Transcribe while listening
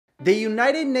The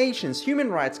United Nations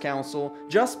Human Rights Council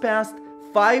just passed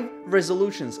 5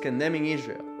 resolutions condemning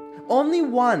Israel. Only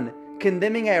one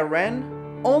condemning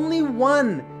Iran, only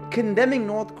one condemning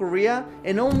North Korea,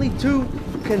 and only 2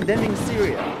 condemning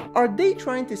Syria. Are they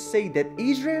trying to say that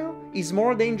Israel is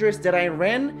more dangerous than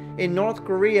Iran and North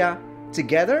Korea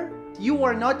together? You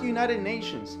are not United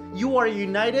Nations. You are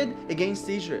united against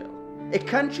Israel, a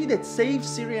country that saves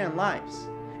Syrian lives,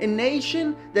 a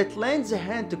nation that lends a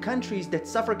hand to countries that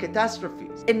suffer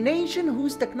catastrophes, a nation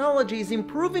whose technology is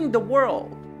improving the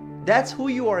world. That's who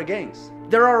you are against.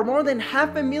 There are more than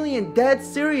 500,000 dead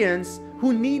Syrians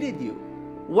who needed you.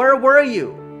 Where were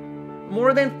you?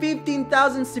 More than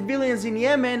 15,000 civilians in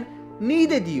Yemen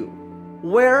needed you.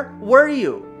 Where were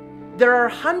you? There are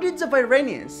hundreds of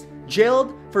Iranians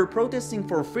jailed for protesting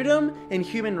for freedom and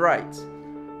human rights.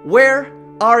 Where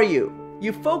are you?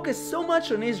 You focus so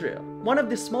much on Israel, one of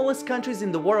the smallest countries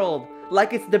in the world,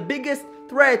 like it's the biggest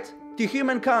threat to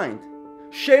humankind.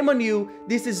 Shame on you,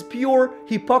 this is pure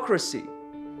hypocrisy.